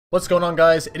What's going on,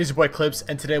 guys? It is your boy Clips,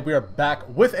 and today we are back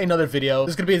with another video. This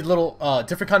is gonna be a little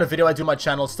different kind of video I do on my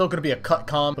channel. It's still gonna be a cut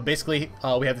com, but basically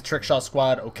we have the Trickshot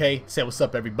squad. Okay, say what's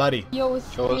up, everybody. Yo,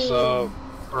 what's up,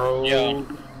 bro? Yo,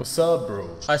 what's up, bro?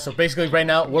 Alright, so basically right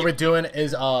now what we're doing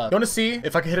is gonna see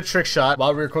if I can hit a trick shot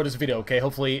while we record this video. Okay,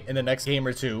 hopefully in the next game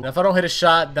or two. And if I don't hit a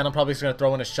shot, then I'm probably just gonna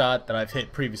throw in a shot that I've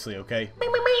hit previously. Okay.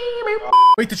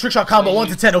 Rate the trick shot combo 1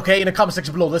 to 10, okay? In the comment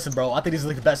section below. Listen, bro, I think this is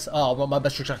like the best, my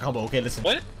best trick shot combo. Okay, listen.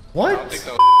 What? What? I don't think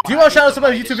so. Do you want to shout out some of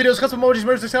my YouTube videos, custom emojis,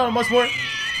 merch, discount, and much more?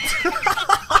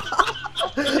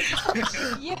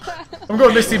 Yeah. I'm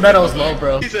going Misty Meadows low,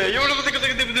 bro. He said,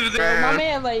 My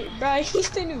man, like, bro, he's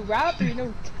the new rapper,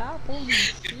 no cap. Holy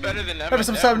shit. better than Never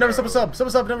sub, never sub,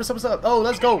 never sub. Oh,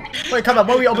 let's go. Wait, come on,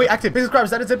 wait, active. Big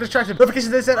subscribers, that is a distraction.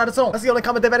 Notifications they set on its own. That's the only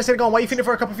comment they've had to say going. Why you feeding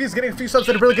for a couple views? Getting a few subs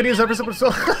that are really good news.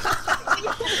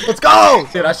 Let's go!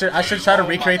 Dude, I should try to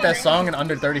recreate that song in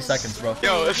under 30 seconds, bro.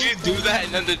 Yo, if you do that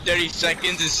in under 30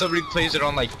 seconds and somebody plays it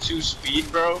on like 2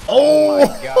 speed, bro. Oh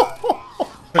my God.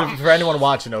 But for anyone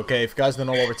watching, okay, if you guys don't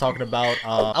know what we're talking about,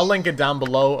 I'll link it down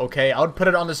below, okay? I would put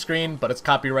it on the screen, but it's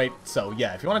copyright, so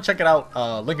yeah, if you want to check it out,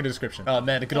 link in the description.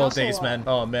 Man, the good old days, man.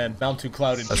 Oh, man, now I'm too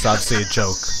clouded. That's obviously a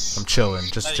joke. I'm chilling.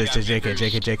 Just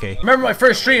JK. Remember my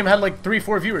first stream had like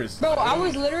 3-4 viewers. Bro, I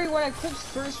was literally when I Clips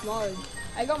first mod.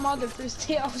 I got mod the first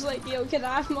day. I was like, yo, can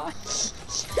I have mod?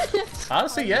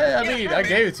 Honestly, yeah, I mean, I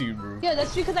gave it to you, bro. Yeah,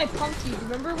 that's because I punked you.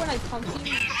 Remember when I punked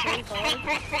you so hard?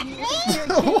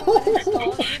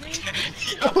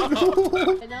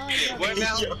 What now?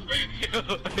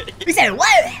 We said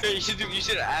what? Hey, you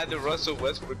should add the Russell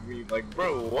Westbrook meme. Like,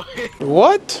 bro, what?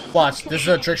 What? Watch, this is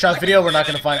a trick shot video. We're not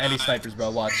gonna find any snipers,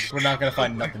 bro. Watch, we're not gonna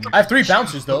find nothing. I have 3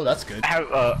 bouncers though. That's good.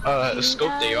 I have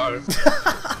scope they are.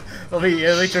 Let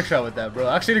me trick shot with that, bro.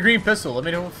 Actually, the green pistol. Let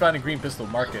me know if we find a green pistol.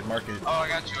 Mark it. Oh, I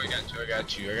got you. I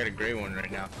got a gray one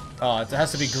right now. Oh, it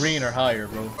has to be green or higher,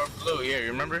 bro. Or blue, yeah, you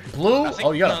remember? Blue?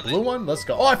 Oh, you got a blue one? Let's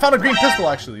go. Oh, I found a green pistol,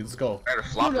 actually. Let's go. I got a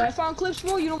Dude, flopper. I found Clips,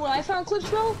 bro. You know what I found, Clips,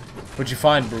 bro? What'd you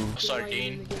find, bro?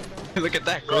 Sardine. Look at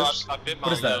that, Clips.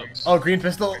 What is that? Oh, green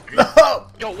pistol?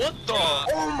 Yo, what the?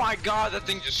 Oh my God, that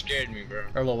thing just scared me, bro.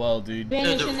 LOL, dude.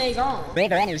 They gone.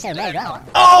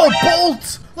 Oh,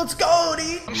 Bolt! Let's go,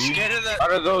 dude! I'm scared of that.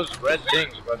 Out of those red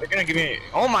things, bro. They're gonna give me.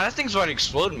 Oh my, that thing's about to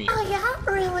explode me. Oh yeah,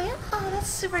 really? Oh, that's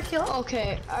super cute.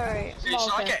 Okay, alright. It's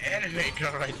like an anime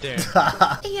girl right there.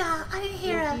 Yeah, I didn't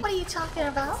hear it. What are you talking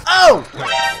about? Oh!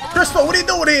 Crystal, what are you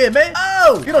doing here, man?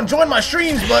 Oh! You don't join my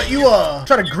streams, but you,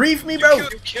 try to grief me, bro?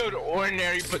 You killed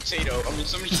ordinary potato. I mean,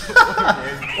 somebody killed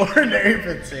ordinary. Ordinary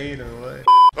potato, what?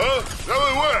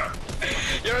 Really where?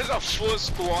 There's a full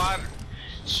squad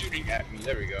shooting at me.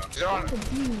 There we go. They're on. Ooh.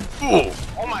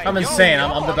 Oh my. I'm insane.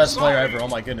 I'm the best player ever. Oh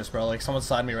my goodness, bro. Like, someone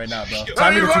sign me right now, bro.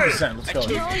 Sign me to 2%. Let's go.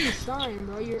 You're already signed,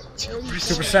 bro. You're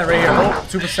 2% right here. Oh,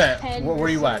 2%. Where are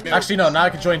you at? Actually, no. Now I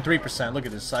can join 3%. Look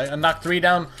at this. I knocked 3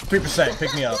 down. 3%.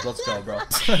 Pick me up. Let's go, bro.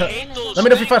 Let me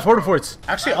know if you find Porter Forts.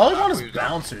 Actually, all I want is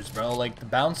bouncers, bro. Like, the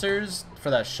bouncers for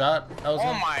that shot. That was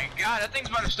oh my God, that thing's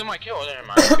about to steal my kill. Never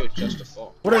mind. I killed just a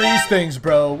fall. What are these things,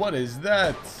 bro? What is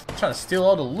that? I'm trying to steal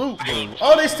all the loot, bro.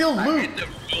 Oh, they steal loot.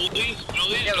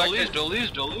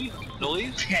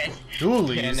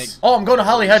 Doolies. Oh, I'm going to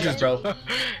Holly Hedges, bro.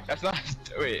 That's not.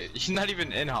 Wait, he's not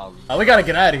even in Holly. Oh, we gotta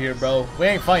get out of here, bro. We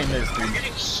ain't fighting this, dude. I'm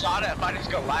getting shot at by this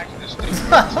Galactus thing.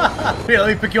 Here, let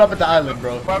me pick you up at the island,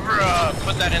 bro. Whoever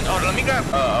put that in. Oh, let me grab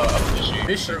a fishing.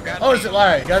 Fishing? Oh, is it?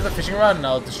 Alright, guys, a fishing rod, and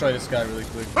I'll destroy this guy really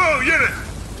quick. Oh, get it!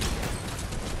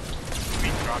 Let me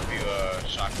drop you a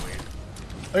shockwave.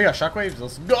 Oh, you got shockwaves?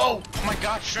 Let's go! Oh my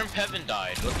God, Shrimp Heaven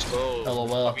died. Let's go.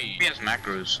 LOL. He has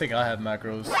macros. I think I have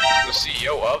macros. The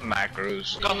CEO of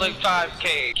macros. Got like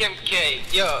 5K, Kim K,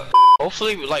 yeah.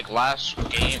 Hopefully, like last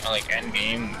game, like end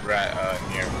game, we're at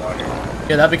near water.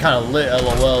 Yeah, that'd be kind of lit,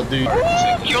 LOL, dude.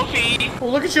 Kill feed. Oh,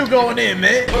 look at you going in,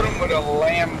 man. Put him with a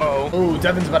Lambo. Oh,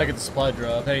 Devin's about to get the supply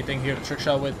drop. Anything here to trick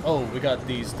shot with? Oh, we got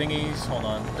these thingies. Hold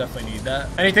on, definitely need that.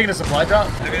 Anything to supply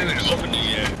drop? I didn't open it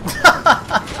yet.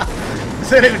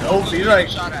 He's not even open. He's like,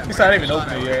 he's not even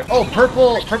open it yet. Oh,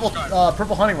 purple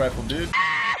hunting rifle, dude.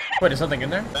 Wait, is something in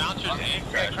there?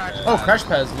 Oh, crash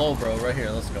pad's low, bro. Right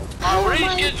here. Let's go. Oh, what do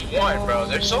these kids want, bro?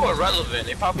 They're so irrelevant.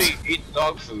 They probably eat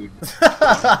dog food.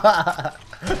 Right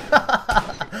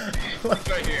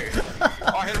here.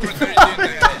 Oh, I hit him with 32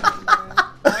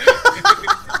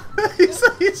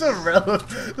 He's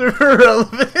irrelevant. They're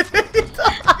irrelevant.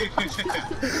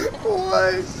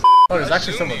 What? Oh, there's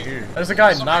actually someone here. There's a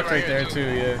guy knocked right there too.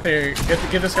 Yeah. Here,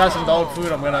 give this guy some dog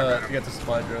food. I'm gonna get the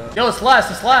supply drop. Yo, it's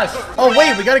last. It's last. Oh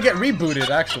wait, we gotta get rebooted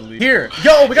actually. Here,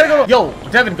 yo, we gotta go. Yo,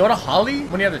 Devin, go to Holly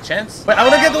when you have the chance. Wait, I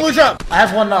wanna get the loot drop. I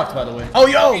have one knocked by the way. Oh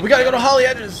yo, we gotta go to Holly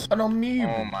edges. I know me.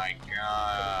 Oh my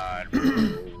god.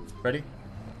 Ready?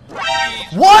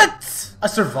 What? I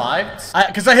survived?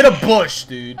 Cause I hit a bush,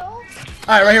 dude.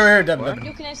 Alright, right here, Devin.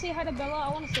 Yo, can I say hi to Bella? I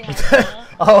want to say hi to Bella.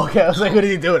 Oh, okay. I was like, what are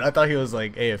you doing? I thought he was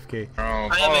like AFK. I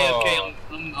am AFK.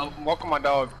 I'm walking my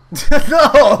dog.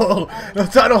 No! No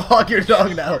time to walk your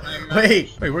dog now. Wait,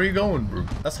 where are you going, bro?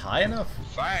 That's high enough?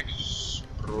 Facts,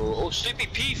 bro. Oh, Sleepy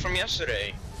P from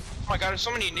yesterday. Oh my god, there's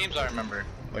so many names I remember.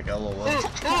 Like LOL. It's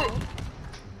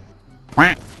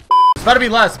about to be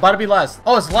last. About to be last.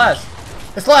 Oh, it's last.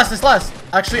 It's last. It's last.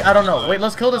 Actually, I don't know. Wait,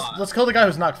 let's kill this. Let's kill the guy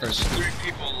who's knocked first. There's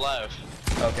 3 people left.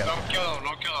 Okay. Don't kill him.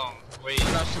 Don't kill him. Wait,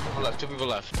 no, 2 people left. 2 people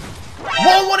left.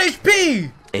 Whoa, 1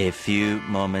 HP! A few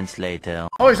moments later.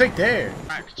 Oh, he's right there.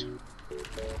 Cracked.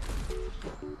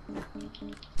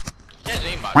 Yeah, his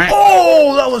aimbot.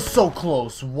 Oh, that was so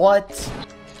close. What?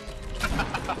 Yeah,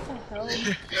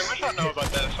 I don't know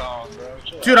about that song,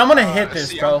 bro. Dude, I'm gonna hit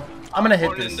this, bro. I'm gonna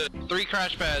hit this. 3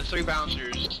 crash pads, 3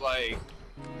 bouncers. It's like.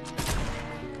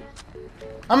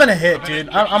 I'm gonna hit, dude.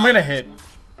 I'm gonna hit.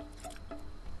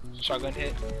 Shotgun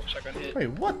hit. Shotgun hit. Wait,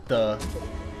 what the?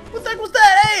 What the heck was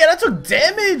that? Hey, that took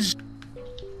damage!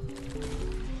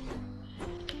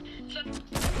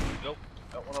 Nope.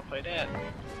 Don't wanna play that.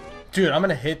 Dude, I'm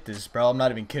gonna hit this, bro. I'm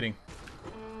not even kidding.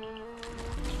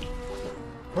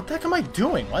 What the heck am I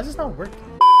doing? Why is this not working?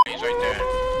 He's right there.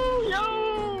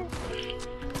 Yo!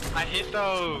 I hit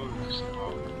those.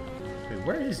 Wait,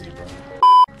 where is he, bro?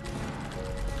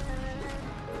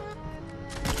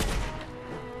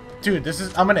 Dude, this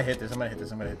is. I'm gonna hit this. I'm gonna hit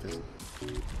this. I'm gonna hit this.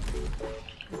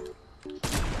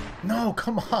 No,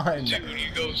 come on. Dude, you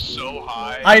go so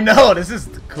high. I know. This is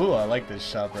cool. I like this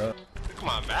shot, bro. Come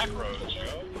on, macros,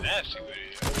 yo. Nasty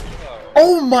video.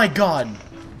 Oh my god.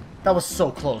 That was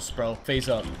so close, bro. Phase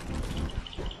up.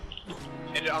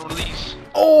 And on release.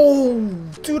 Oh,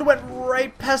 dude, went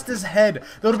right past his head.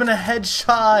 That would have been a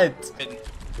headshot.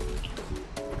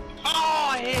 Oh,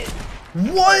 I hit.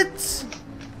 What?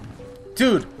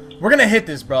 Dude, we're gonna hit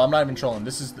this, bro. I'm not even trolling.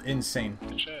 This is insane.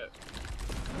 Shit.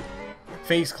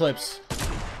 Face clips.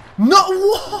 No,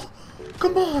 whoa!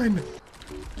 Come on.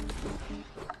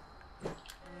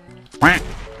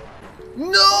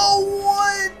 No,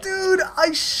 what, dude?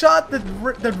 I shot the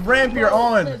ramp you're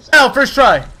on. Now, first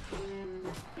try.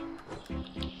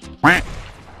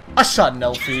 I shot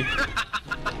Nelfie.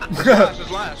 This is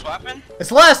last. What happened?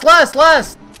 It's last. I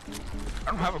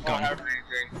don't have a gun. I don't have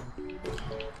anything.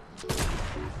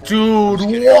 Dude,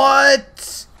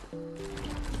 what?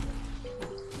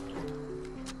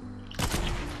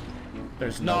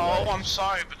 There's no way. I'm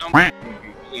sorry, but don't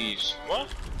please. What?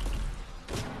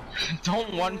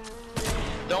 Don't one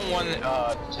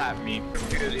tap me.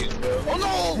 Oh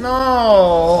no!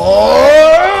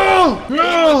 No!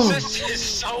 No! This is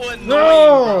so annoying,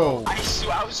 No! bro.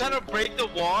 I was trying to break the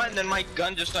wall and then my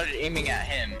gun just started aiming at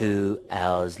him. 2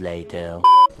 hours later.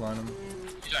 Blind him.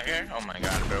 He's right here? Oh my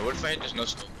god, bro. What if I had just no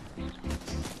scope?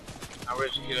 Where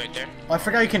is he? Right there? Oh, I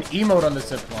forgot you can emote on the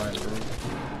zip line, bro.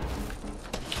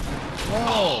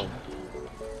 Whoa!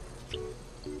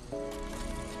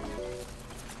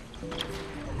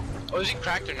 Oh, is he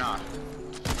cracked or not?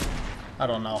 I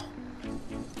don't know.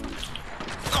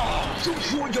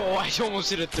 Oh, yo, I almost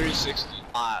hit a 360.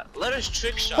 Let us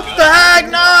trick shot. What the heck?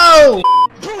 No!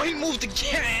 Bro, he moved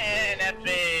again!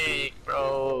 Epic,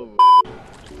 bro.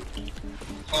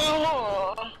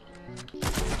 Oh!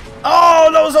 Oh,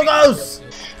 that was so close!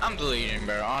 I'm deleting,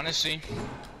 bro, honestly.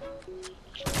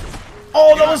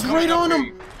 Oh, that was right on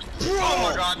him! Oh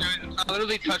my god, dude. I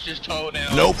literally touched his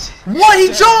toenail. Nope. What?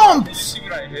 He jumped! See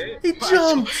what I hit? He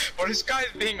jumped! Bro, this guy's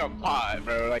being a bot,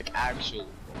 bro. Like, actually.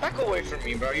 Back away from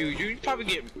me, bro. You probably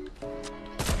get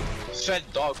fed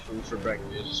dog food for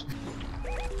breakfast.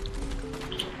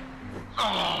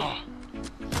 Oh.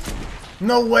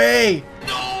 No way!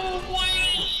 No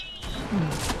way!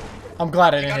 I'm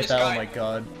glad I didn't got hit this that. guy. Oh my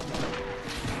god.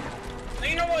 Now,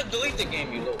 you know what? Delete the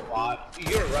game, you little bot.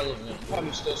 You're irrelevant. You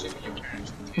probably still sleep with your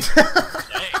parents.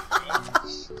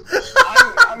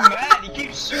 I'm mad. He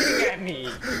keeps shooting at me.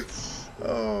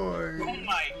 Oh Oh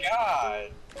my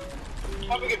god. You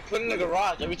probably get put in the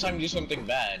garage every time you do something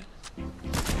bad.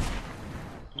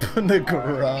 in the Can you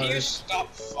garage.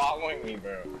 stop following me,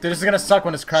 bro? Dude, this is gonna suck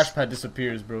when his crash pad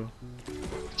disappears, bro.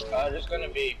 There's gonna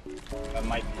be a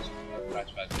mic crash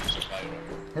pad.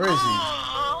 Where is he?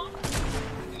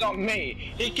 not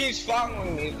me. He keeps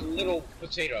following me, little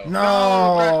potato.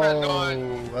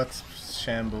 No, that's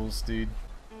shambles, dude.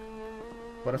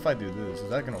 What if I do this? Is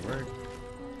that gonna work?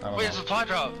 I don't Wait, know. it's a supply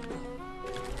drop.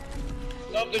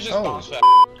 Nope, there's just Oh. bounce back.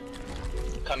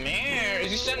 Come here.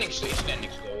 Is he standing still? He's standing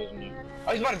still, isn't he?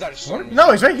 Oh, he's about to die to storm.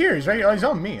 No, he's right here. He's right here. Oh, he's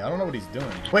on me. I don't know what he's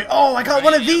doing. Wait, oh, I got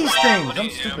one of these things. I'm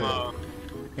stupid.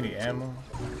 You need ammo?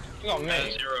 He's on me.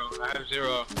 I have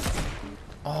zero.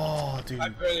 Oh, dude. I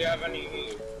barely have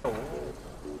any. Oh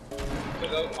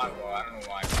my god, I don't know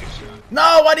why I picked you.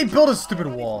 No, why'd he build a stupid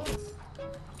wall?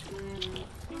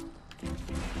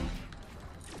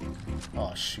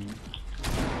 Oh, shoot.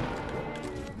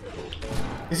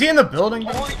 Is he in the building?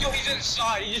 Oh, yo, he's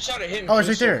inside. He just tried to hit me. Oh, he's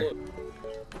right there.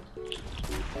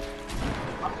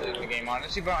 I'm leaving the game,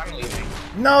 honestly, bro. I'm leaving.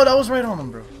 No, that was right on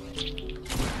him, bro.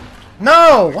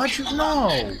 No! Why'd you? No!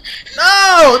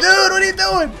 No! Dude, what are you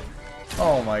doing?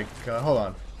 Oh my god, hold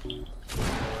on.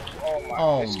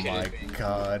 Oh my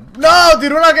god. No,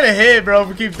 dude, we're not gonna hit, bro, if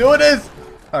we keep doing this.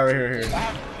 Alright, here.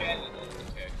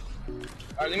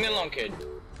 Alright, leave me alone, kid.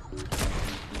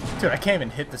 Dude, I can't even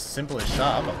hit the simplest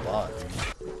shot. I'm a bot, dude.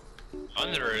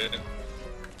 Underrated.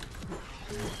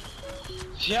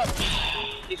 Yep.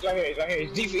 He's right here, he's right here.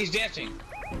 He's dancing.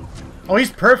 Oh,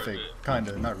 he's perfect.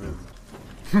 Kinda, not really.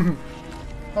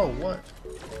 Oh, what?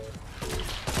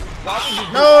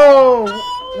 No!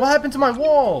 What happened to my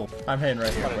wall? I'm hitting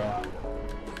right here, bro.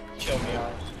 Kill me,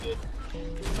 kid.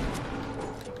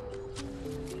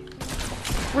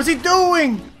 What's he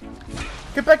doing?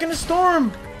 Get back in the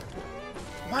storm!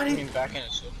 Why did he... Back in the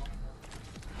storm.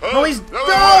 No, he's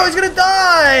gonna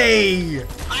die!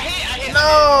 I hit!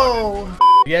 No!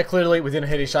 Yeah, clearly we didn't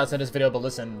hit any shots in this video, but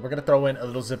listen, we're gonna throw in a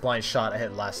little zipline shot I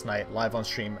hit last night, live on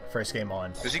stream, first game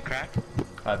on. Is he cracked?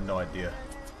 I have no idea.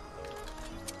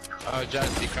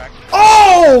 Jazz, is he cracked?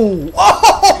 Oh!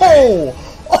 Oh!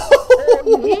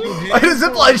 Oh! I hit a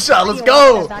zipline shot, let's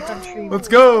go! Let's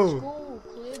go!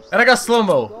 And I got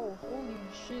slow-mo.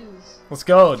 Let's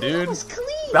go, dude.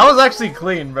 That was actually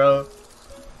clean, bro.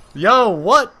 Yo,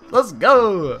 what? Let's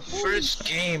go. First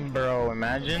game, bro.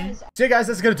 Imagine. So yeah, guys,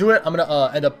 that's gonna do it. I'm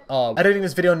gonna end up editing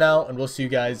this video now, and we'll see you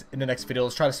guys in the next video.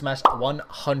 Let's try to smash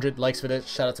 100 likes for this.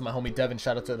 Shout out to my homie Devin.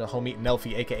 Shout out to the homie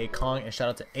Nelfi, aka Kong, and shout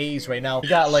out to A's right now. He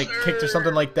got like kicked or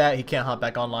something like that. He can't hop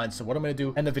back online. So what I'm gonna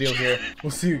do, end the video here.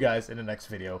 We'll see you guys in the next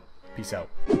video. Peace out.